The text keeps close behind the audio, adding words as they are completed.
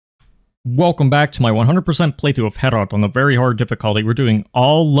Welcome back to my 100% playthrough of HROT on the very hard difficulty. We're doing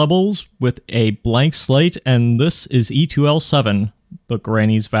all levels with a blank slate, and this is E2L7, the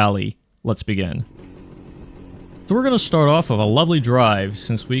Granny's Valley. Let's begin. So we're going to start off with a lovely drive,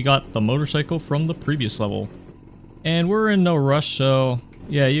 since we got the motorcycle from the previous level. And we're in no rush, so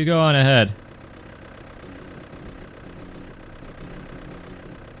yeah, you go on ahead.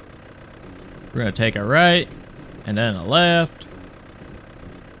 We're going to take a right, and then a left.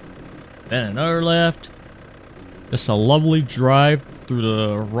 Then another left. Just a lovely drive through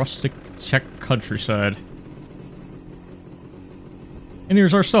the rustic Czech countryside. And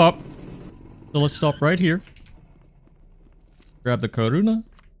here's our stop. So let's stop right here. Grab the koruna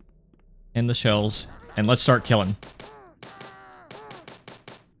and the shells, and let's start killing.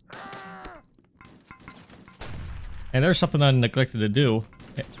 And there's something I neglected to do.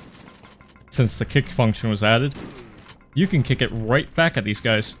 Since the kick function was added, you can kick it right back at these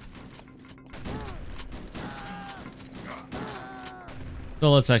guys.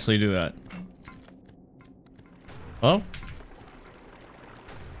 So let's actually do that. Oh?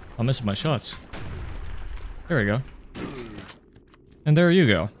 I'm missing my shots. There we go. And there you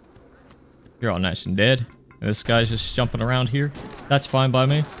go. You're all nice and dead. And this guy's just jumping around here. That's fine by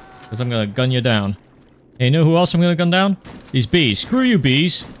me, because I'm going to gun you down. Hey, you know who else I'm going to gun down? These bees. Screw you,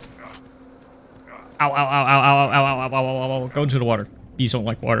 bees. Ow, ow, ow, ow, ow, ow, ow, ow, ow, ow, ow. Go into the water. Bees don't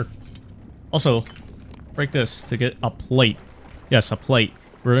like water. Also, break this to get a plate. Yes, a plate.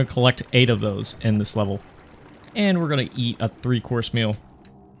 We're going to collect 8 of those in this level. And we're going to eat a 3-course meal.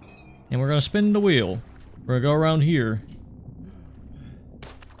 And we're going to spin the wheel. We're going to go around here.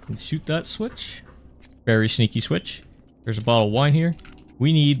 And shoot that switch. Very sneaky switch. There's a bottle of wine here.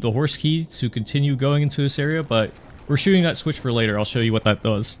 We need the horse key to continue going into this area, but we're shooting that switch for later. I'll show you what that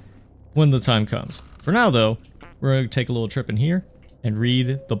does when the time comes. For now, though, we're going to take a little trip in here and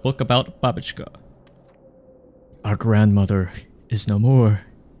read the book about Babichka. Our grandmother is no more.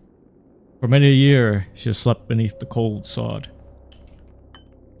 For many a year, she has slept beneath the cold sod.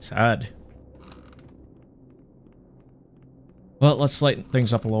 Sad. Well, let's lighten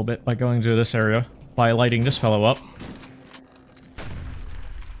things up a little bit by going to this area, by lighting this fellow up.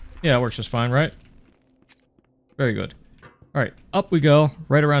 Yeah, it works just fine, right? Very good. Alright, up we go,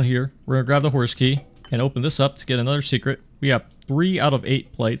 right around here. We're gonna grab the horse key and open this up to get another secret. We have 3 out of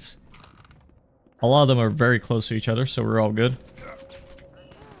 8 plates. A lot of them are very close to each other, so we're all good.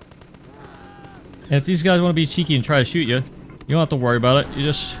 And if these guys want to be cheeky and try to shoot you, you don't have to worry about it. You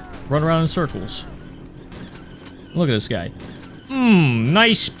just run around in circles. Look at this guy.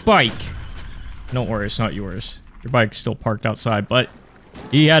 Nice bike. Don't worry, it's not yours. Your bike's still parked outside, but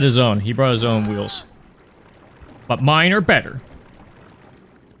he had his own. He brought his own wheels. But mine are better.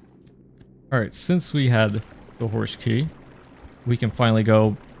 Alright, since we had the horse key, we can finally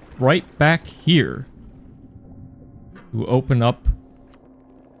go right back here to open up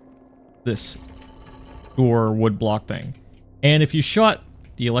this door wood block thing. And if you shot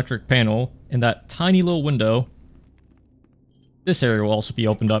the electric panel in that tiny little window, this area will also be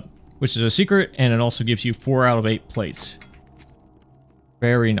opened up, which is a secret, and it also gives you 4 out of 8 plates.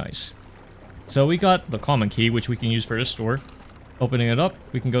 Very nice. So we got the common key, which we can use for this door. Opening it up,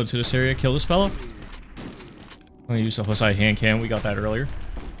 we can go to this area, kill this fella. I'm going to use the Hosai hand cannon, we got that earlier.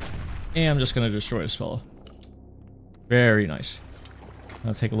 And I'm just going to destroy this fella. Very nice.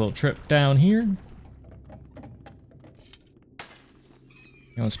 I'll take a little trip down here. I'm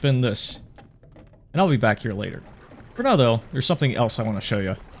going to spin this. And I'll be back here later. For now, though, there's something else I want to show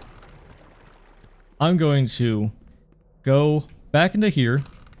you. I'm going to go back into here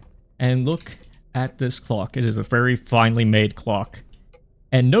and look at this clock. It is a very finely made clock.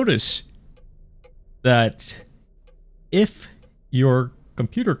 And notice that if your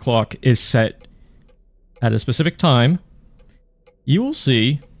computer clock is set at a specific time, you will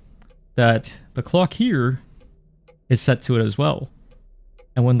see that the clock here is set to it as well.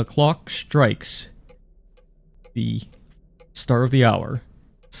 And when the clock strikes the start of the hour,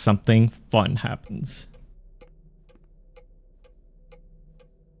 something fun happens.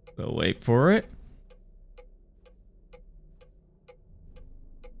 So wait for it.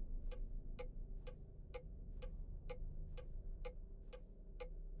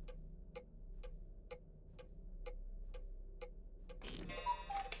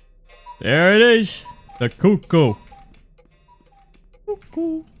 There it is! The cuckoo!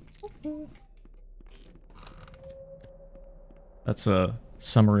 Cuckoo! Cuckoo! That's a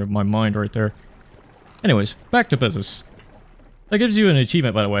summary of my mind right there. Anyways, back to business. That gives you an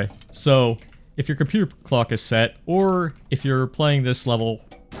achievement, by the way. So, if your computer clock is set, or if you're playing this level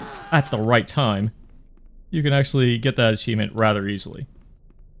at the right time, you can actually get that achievement rather easily.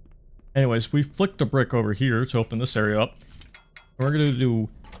 Anyways, we flicked a brick over here to open this area up. We're going to do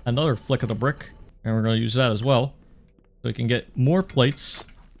another flick of the brick, and we're going to use that as well. So we can get more plates.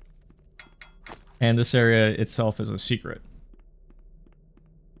 And this area itself is a secret.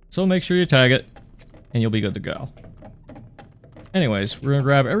 So make sure you tag it, and you'll be good to go. Anyways, we're going to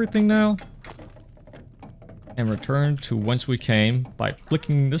grab everything now. And return to whence we came by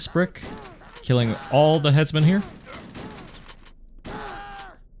flicking this brick. Killing all the headsmen here.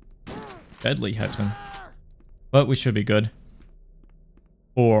 Deadly headsman. But we should be good.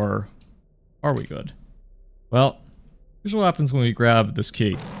 Or are we good? Well, here's what happens when we grab this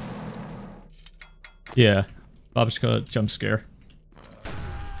key. Yeah, Bob's got a jump scare.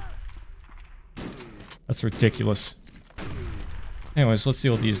 That's ridiculous. Anyways, let's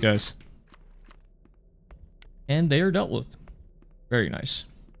deal with these guys. And they are dealt with. Very nice.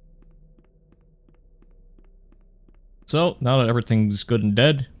 So, now that everything's good and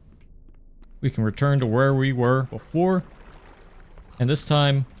dead, we can return to where we were before. And this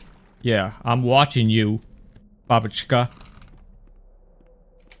time, yeah, I'm watching you, Babichka.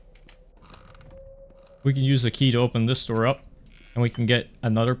 We can use the key to open this door up, and we can get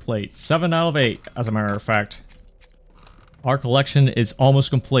another plate. 7 out of 8, as a matter of fact. Our collection is almost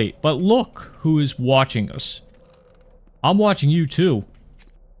complete. But look who is watching us. I'm watching you too.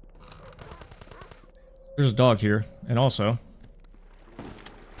 There's a dog here. And also,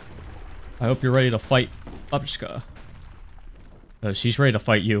 I hope you're ready to fight Babichka. She's ready to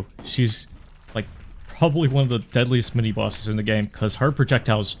fight you. She's, like, probably one of the deadliest mini-bosses in the game, because her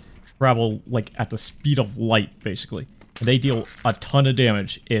projectiles travel, like, at the speed of light, basically. And they deal a ton of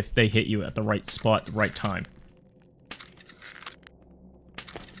damage if they hit you at the right spot, the right time.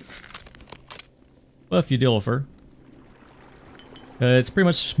 But if you deal with her, it's pretty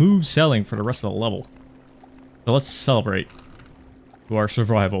much smooth sailing for the rest of the level. So let's celebrate to our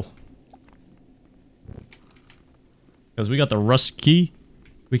survival. Because we got the rust key,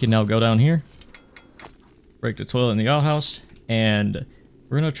 we can now go down here, break the toilet in the outhouse, and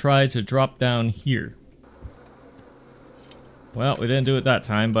we're going to try to drop down here. Well, we didn't do it that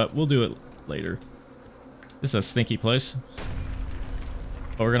time, but we'll do it later. This is a stinky place.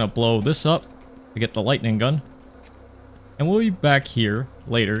 But we're going to blow this up to get the lightning gun. And we'll be back here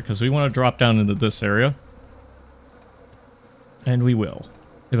later, because we want to drop down into this area. And we will,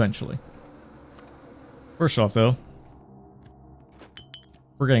 eventually. First off, though,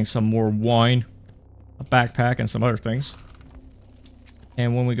 we're getting some more wine, a backpack, and some other things.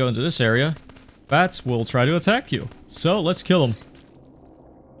 And when we go into this area, bats will try to attack you. So, let's kill them.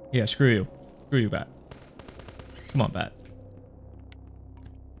 Yeah, screw you. Screw you, bat. Come on, bat.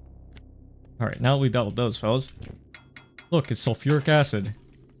 Alright, now that we've dealt with those fellas. Look, it's sulfuric acid.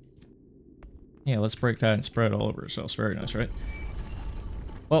 Yeah, let's break that and spread it all over ourselves. Very nice, right?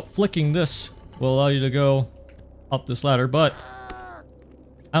 Well, flicking this will allow you to go up this ladder, but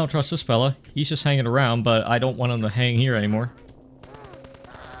I don't trust this fella. He's just hanging around, but I don't want him to hang here anymore.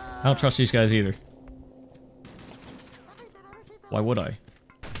 I don't trust these guys either. Why would I?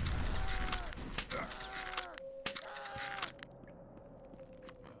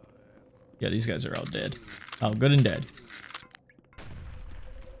 Yeah, these guys are all dead. Oh, good and dead.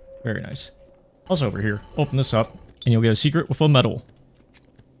 Very nice. Also over here, open this up, and you'll get a secret with a medal.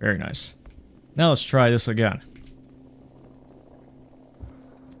 Very nice. Now let's try this again.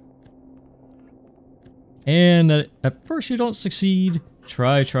 And at first you don't succeed,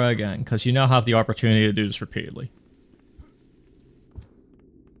 try again, because you now have the opportunity to do this repeatedly.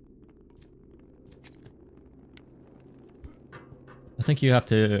 I think you have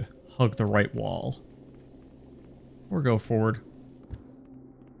to hug the right wall. Or go forward.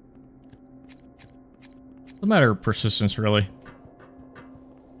 It's a matter of persistence, really.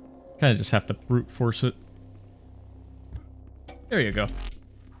 Kind of just have to brute force it. There you go.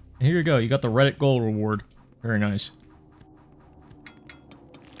 And here you go. You got the Reddit gold reward. Very nice.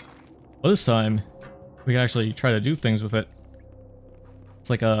 Well, this time, we can actually try to do things with it.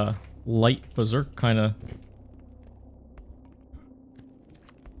 It's like a light berserk kind of.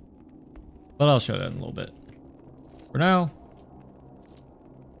 But I'll show that in a little bit. For now,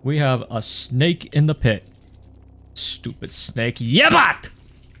 we have a snake in the pit. Stupid snake. Yabat!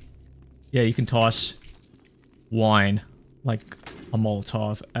 Yeah, you can toss wine like a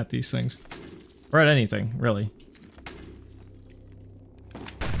Molotov at these things. Or at anything, really.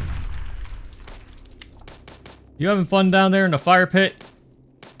 You having fun down there in the fire pit?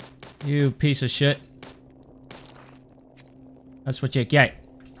 You piece of shit. That's what you get.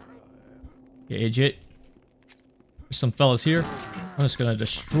 You idiot. There's some fellas here. I'm just gonna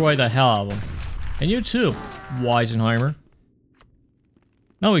destroy the hell out of them. And you too, Weisenheimer.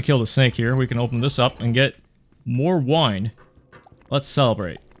 Now we kill the snake here, we can open this up and get more wine. Let's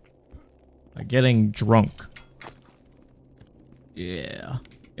celebrate by getting drunk. Yeah.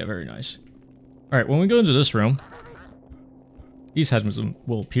 Yeah, very nice. Alright, when we go into this room, these heads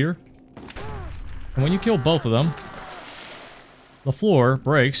will appear. And when you kill both of them, the floor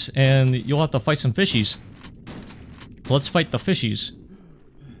breaks and you'll have to fight some fishies. So let's fight the fishies.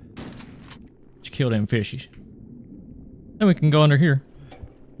 Let's kill them fishies. Then we can go under here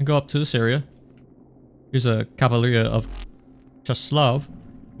and go up to this area. Here's a Cavalier of Chaslav,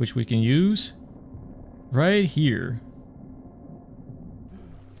 which we can use right here.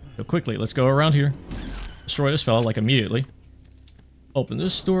 So quickly, let's go around here. Destroy this fella, like, immediately. Open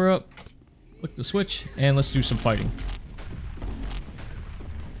this door up. Click the switch, and let's do some fighting.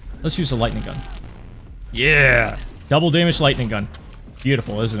 Let's use a lightning gun. Yeah! Double damage lightning gun.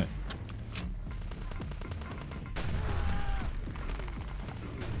 Beautiful, isn't it?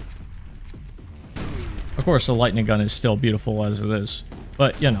 Of course, the lightning gun is still beautiful as it is.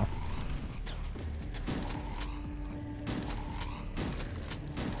 But, you know.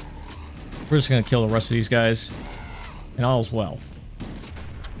 We're just gonna kill the rest of these guys. And all's well.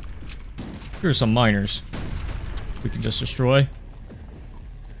 Here's some miners. We can just destroy.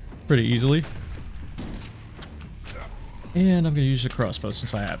 Pretty easily. And I'm gonna use the crossbow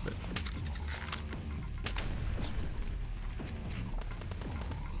since I have it.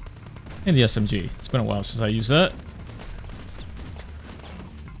 And the SMG. It's been a while since I used that.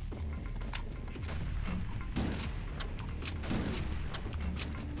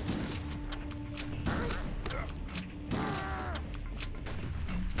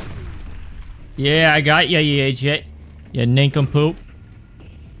 Yeah, I got ya, you idiot. You nincompoop.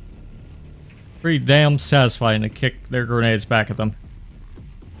 Pretty damn satisfying to kick their grenades back at them.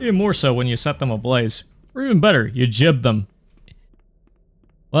 Even more so when you set them ablaze. Or even better, you jib them.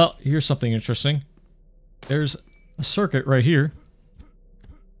 Well, here's something interesting. There's a circuit right here.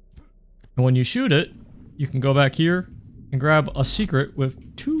 And when you shoot it, you can go back here and grab a secret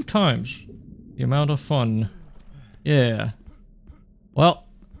with 2 times the amount of fun. Yeah. Well,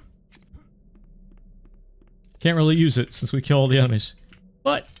 can't really use it since we kill all the enemies.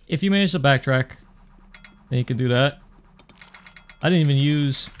 But if you manage to backtrack, then you can do that. I didn't even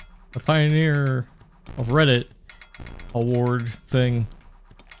use the Pioneer of Reddit award thing.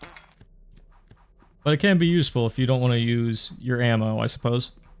 But it can be useful if you don't want to use your ammo, I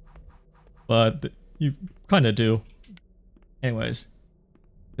suppose. But you kind of do. Anyways.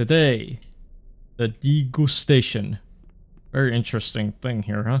 Today, the degustation. Very interesting thing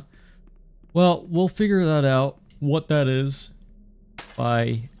here, huh? Well, we'll figure that out, what that is,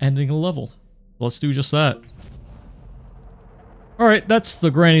 by ending a level. Let's do just that. Alright, that's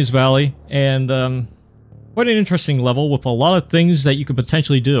the Granny's Valley, and quite an interesting level with a lot of things that you could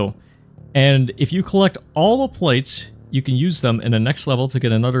potentially do. And if you collect all the plates, you can use them in the next level to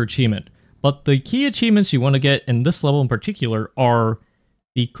get another achievement. But the key achievements you want to get in this level in particular are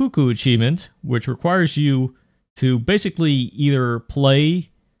the Cuckoo achievement, which requires you to basically either play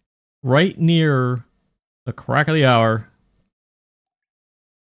right near the crack of the hour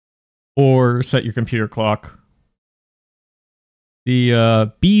or set your computer clock.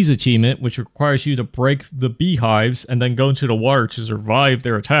 The Bees achievement, which requires you to break the beehives and then go into the water to survive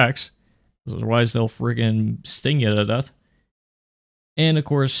their attacks. Otherwise, they'll friggin' sting you to death. And, of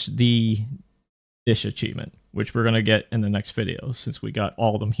course, the Dish achievement, which we're going to get in the next video, since we got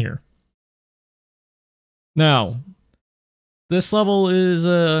all of them here. Now, this level is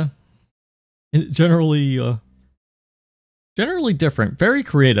generally different. Very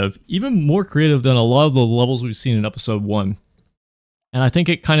creative. Even more creative than a lot of the levels we've seen in episode 1. And I think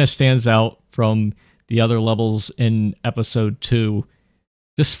it kind of stands out from the other levels in episode 2.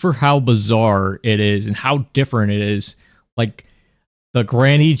 Just for how bizarre it is and how different it is. Like, the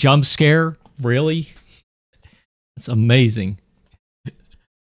granny jump scare? Really? It's amazing.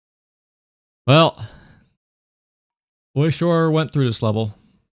 Well, we sure went through this level.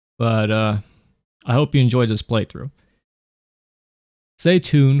 But, I hope you enjoyed this playthrough. Stay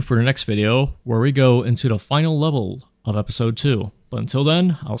tuned for the next video, where we go into the final level of episode 2. But until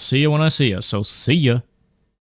then, I'll see you when I see you, so see ya!